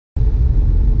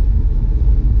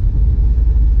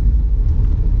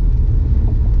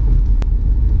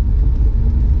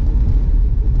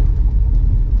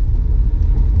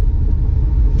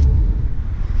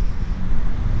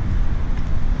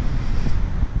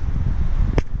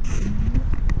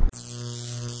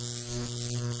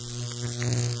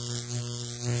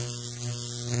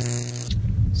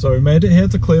So we made it here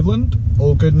to Cleveland.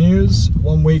 All good news.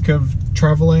 1 week of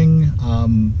traveling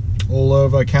all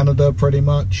over Canada pretty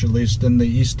much, at least in the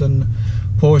eastern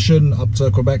portion, up to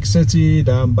Quebec City,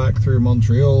 down back through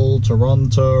Montreal,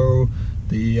 Toronto,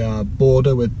 the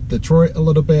border with Detroit a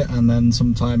little bit, and then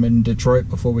some time in Detroit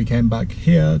before we came back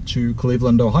here to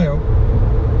Cleveland, Ohio.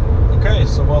 Okay,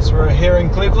 so whilst we're here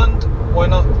in Cleveland, why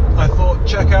not, I thought,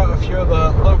 check out a few of the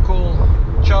local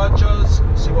chargers,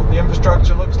 see what the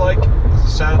infrastructure looks like. As I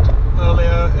said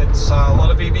earlier, it's a lot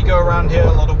of EVgo around here,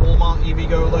 a lot of Walmart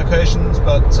EVgo locations,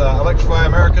 but Electrify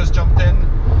America's jumped in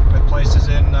with places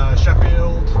in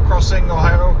Sheffield, Crossing,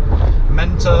 Ohio,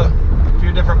 Mentor, a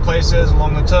few different places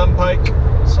along the turnpike,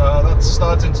 so that's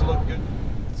starting to look good.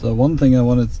 So one thing I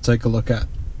wanted to take a look at,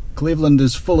 Cleveland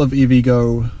is full of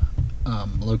EVgo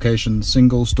locations,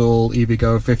 single stall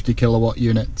EVgo 50 kilowatt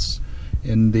units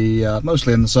in the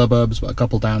mostly in the suburbs, but a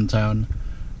couple downtown.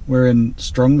 We're in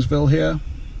Strongsville here,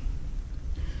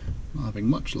 not having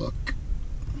much luck.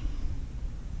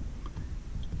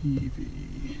 EV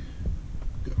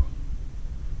go.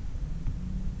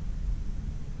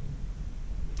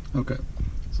 Okay,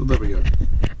 so there we go.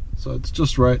 So it's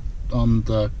just right on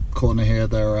the corner here.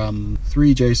 There are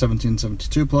 3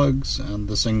 J1772 plugs and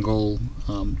the single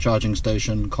charging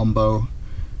station combo,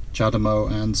 CHAdeMO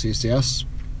and CCS,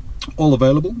 all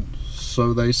available,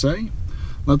 so they say.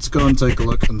 Let's go and take a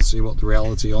look and see what the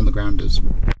reality on the ground is.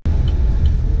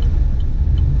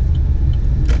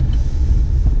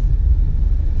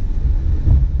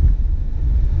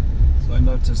 So I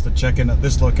noticed a check-in at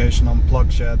this location on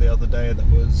Plugshare the other day that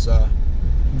was a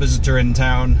visitor in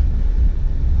town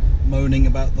moaning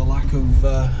about the lack of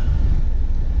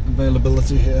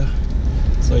availability here.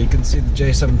 So you can see the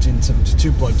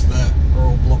J1772 plugs there are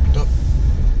all blocked up.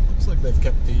 Looks like they've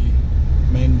kept the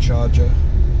main charger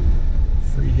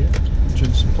free here, which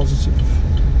is positive.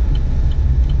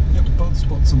 Yep, both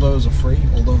spots of those are free,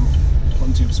 although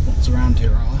plenty of spots around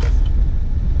here are.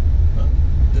 But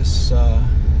this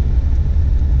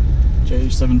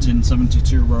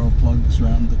J1772 row of plugs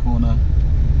around the corner,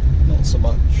 not so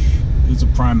much. These are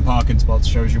prime parking spots,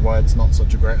 shows you why it's not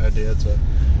such a great idea to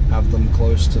have them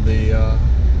close to the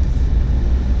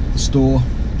store.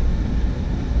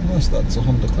 Unless that's a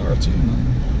Honda Clarity, and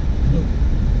then nope,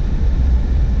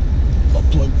 not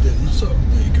plugged in, so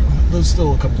there you go. There's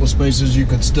still a couple of spaces you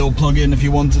could still plug in if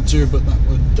you wanted to, but that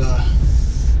would,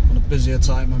 on a busier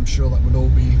time, I'm sure that would all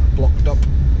be blocked up.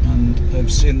 And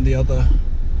I've seen the other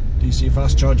DC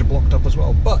fast charger blocked up as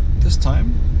well, but this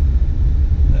time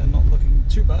they're not looking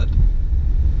too bad.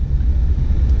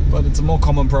 But it's a more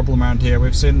common problem around here.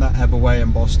 We've seen that ebb away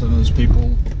in Boston as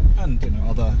people, and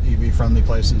other EV friendly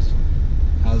places,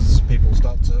 as people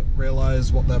start to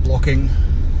realise what they're blocking.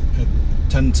 I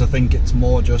tend to think it's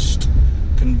more just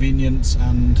convenience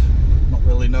and not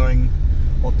really knowing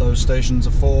what those stations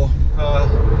are for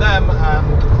them.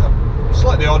 And a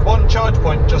slightly odd one,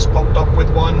 ChargePoint just popped up with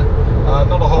one.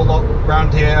 Not a whole lot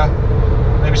around here,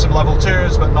 maybe some level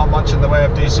 2s, but not much in the way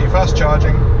of DC fast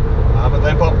charging. But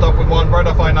they popped up with one right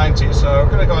off I-90, so I'm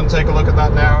going to go and take a look at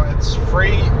that now. It's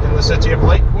free in the city of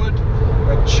Lakewood,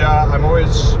 which I'm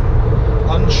always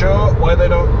unsure why they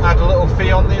don't add a little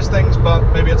fee on these things, but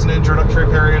maybe it's an introductory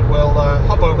period. We'll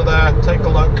hop over there, take a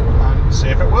look, and see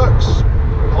if it works.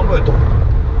 Onward.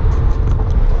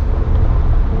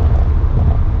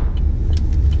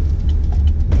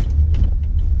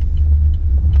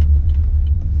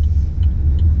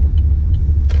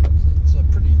 It's a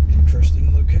pretty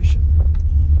interesting location.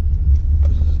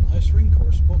 This is an ice rink or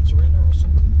a sports arena or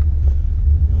something.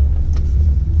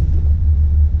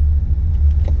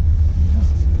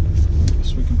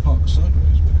 We can park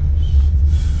sideways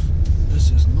because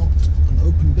this is not an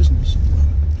open business at the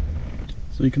moment.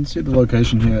 So you can see the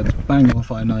location here, it's bang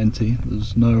off I-90,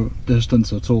 there's no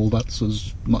distance at all. That's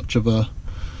as much of a,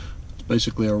 it's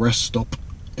basically a rest stop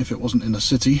if it wasn't in a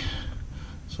city.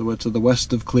 So we're to the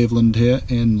west of Cleveland here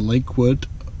in Lakewood,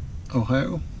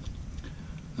 Ohio.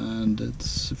 And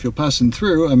it's, if you're passing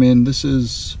through, I mean, this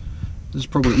is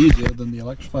probably easier than the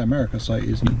Electrify America site,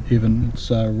 isn't it? Even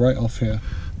it's right off here.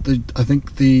 I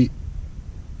think the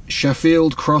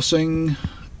Sheffield Crossing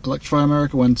Electrify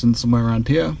America went in somewhere around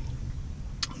here.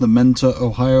 The Mentor,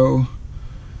 Ohio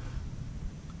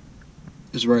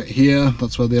is right here.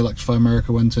 That's where the Electrify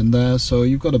America went in there. So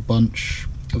you've got a bunch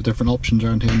of different options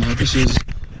around here now. This is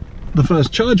the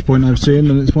first ChargePoint I've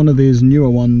seen, and it's one of these newer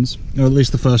ones, or at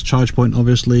least the first ChargePoint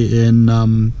obviously in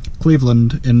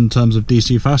Cleveland in terms of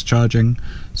DC fast charging,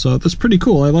 so that's pretty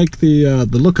cool. I like the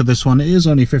look of this one. It is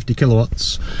only 50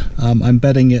 kilowatts. I'm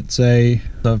betting it's a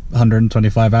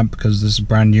 125 amp because this is a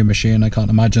brand new machine. I can't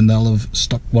imagine they'll have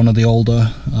stuck one of the older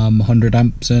 100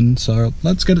 amps in, so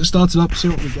let's get it started up, see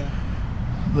what we get.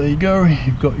 There you go,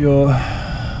 you've got your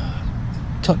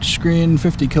touchscreen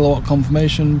 50 kilowatt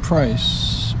confirmation,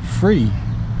 price free.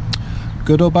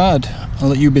 Good or bad? I'll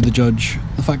let you be the judge.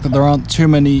 The fact that there aren't too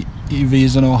many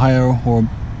EVs in Ohio or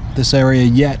this area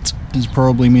yet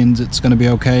probably means it's going to be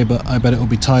okay, but I bet it will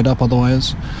be tied up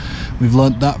otherwise. We've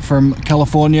learnt that from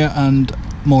California and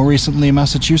more recently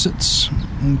Massachusetts.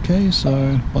 Okay, so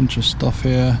a bunch of stuff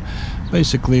here.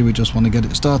 Basically we just want to get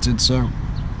it started, so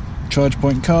charge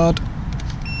point card.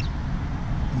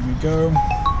 Here we go.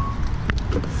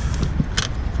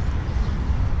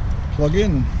 Plug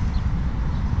in.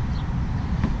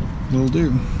 Will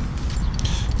do.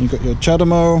 You've got your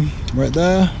CHAdeMO right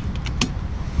there.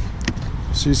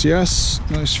 CCS,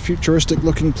 nice futuristic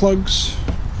looking plugs.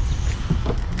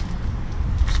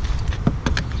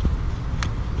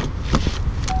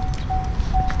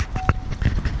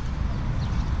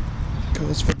 Okay,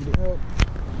 let's figure it out.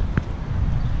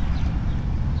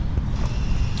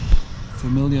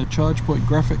 Familiar charge point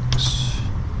graphics,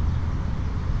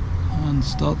 and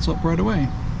starts up right away.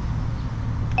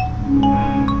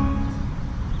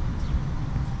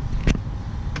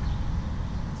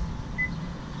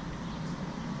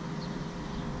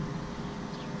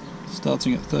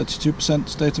 Starting at 32%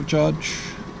 state of charge.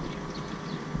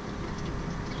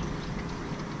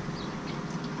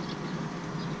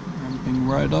 Ramping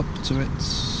right up to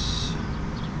its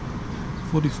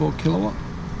 44 kilowatt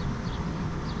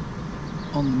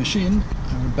on the machine.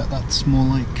 I would bet that's more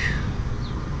like,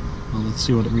 well, let's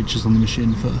see what it reaches on the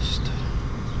machine first.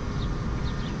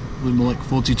 A little more like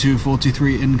 42,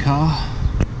 43 in car.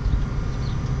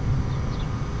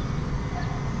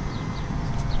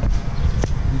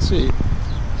 See,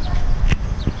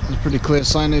 there's pretty clear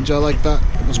signage. I like that.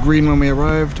 It was green when we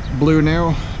arrived, blue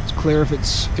now. It's clear if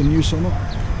it's in use or not.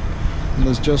 And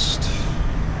there's just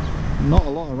not a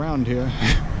lot around here.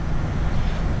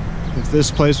 If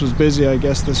this place was busy, I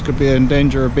guess this could be in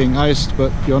danger of being iced,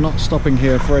 but you're not stopping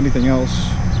here for anything else.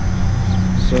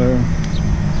 So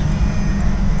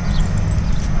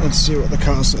let's see what the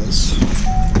car says.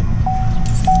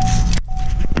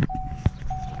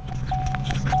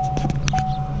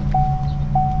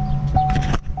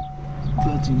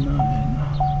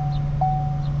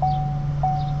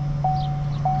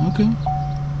 Okay,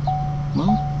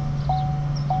 well,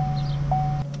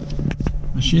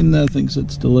 machine there thinks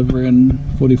it's delivering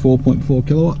 44.4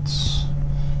 kilowatts.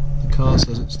 The car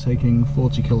says it's taking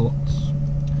 40 kilowatts.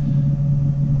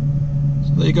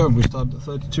 So there you go, we started at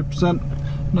 32%.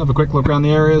 And have a quick look around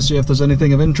the area, see if there's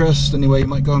anything of interest, anywhere you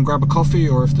might go and grab a coffee,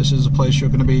 or if this is a place you're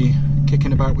going to be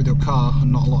kicking about with your car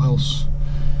and not a lot else.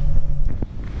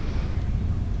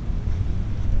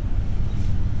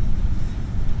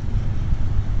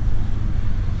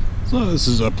 So this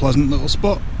is a pleasant little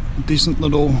spot, decent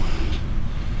little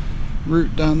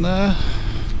route down there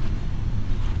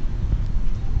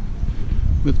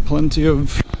with plenty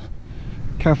of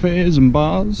cafes and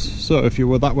bars, so if you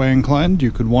were that way inclined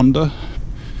you could wander,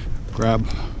 grab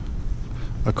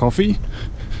a coffee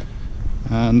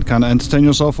and kind of entertain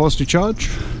yourself whilst you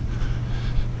charge.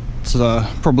 It's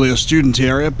probably a student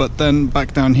area, but then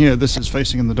back down here this is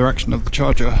facing in the direction of the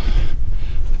charger.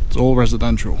 It's all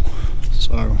residential,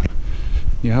 so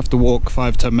you have to walk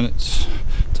 5-10 minutes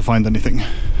to find anything.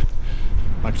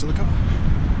 Back to the car.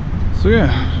 So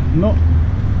yeah, not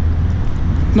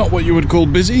what you would call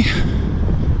busy,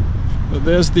 but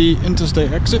there's the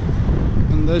interstate exit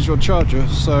and there's your charger,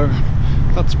 so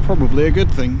that's probably a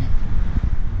good thing.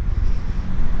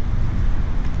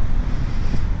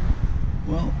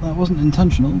 Well, that wasn't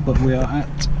intentional, but we are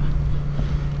at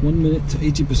 1 minute to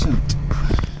 80%.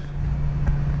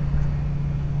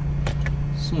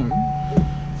 So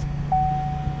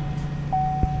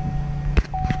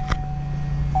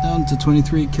down to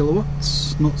 23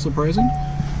 kilowatts, not surprising.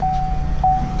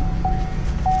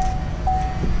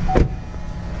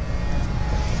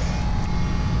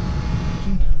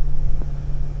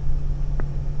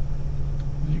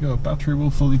 There you go, battery will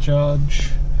fully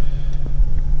charge.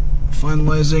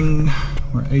 Finalizing,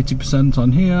 we're at 80%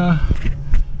 on here.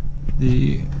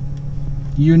 The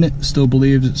unit still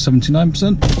believes it's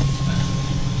 79%.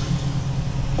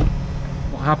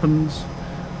 What happens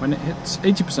when it hits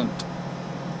 80%?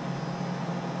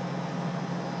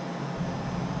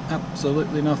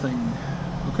 Absolutely nothing.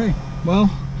 Okay, well,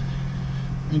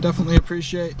 I definitely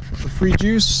appreciate the free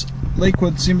juice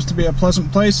Lakewood seems to be a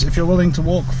pleasant place if you're willing to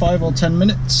walk 5 or 10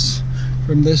 minutes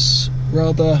from this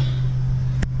rather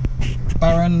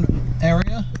barren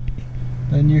area.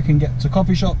 Then you can get to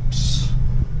coffee shops,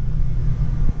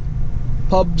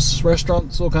 pubs,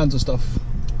 restaurants, all kinds of stuff,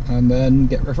 and then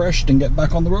get refreshed and get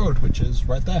back on the road, which is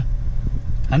right there.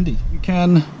 Handy. You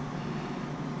can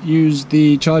use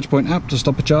the ChargePoint app to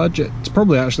stop a charge. It's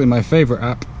probably actually my favorite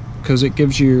app because it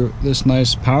gives you this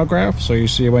nice power graph, so you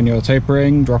see when you're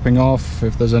tapering, dropping off,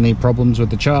 if there's any problems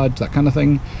with the charge, that kind of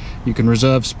thing. You can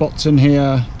reserve spots in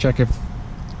here, check if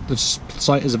the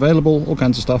site is available, all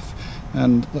kinds of stuff.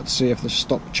 And let's see if the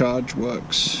stop charge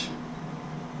works.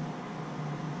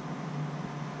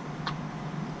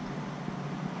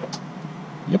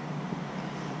 Yep,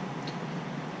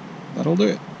 that'll do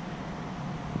it.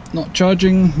 Not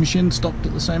charging, machine stopped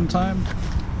at the same time.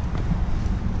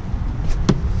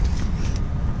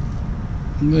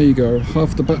 And there you go,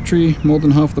 half the battery, more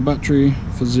than half the battery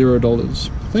for $0.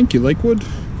 Thank you, Lakewood.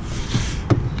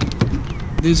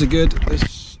 These are good.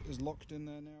 This is locked in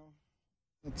there now.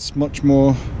 It's much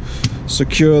more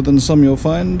secure than some you'll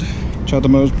find.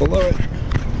 Chadamo's below it.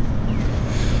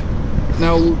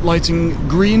 Now lighting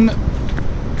green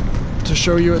to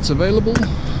show you it's available.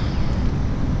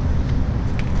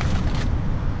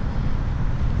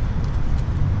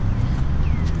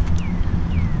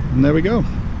 And there we go.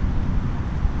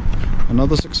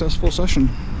 Another successful session.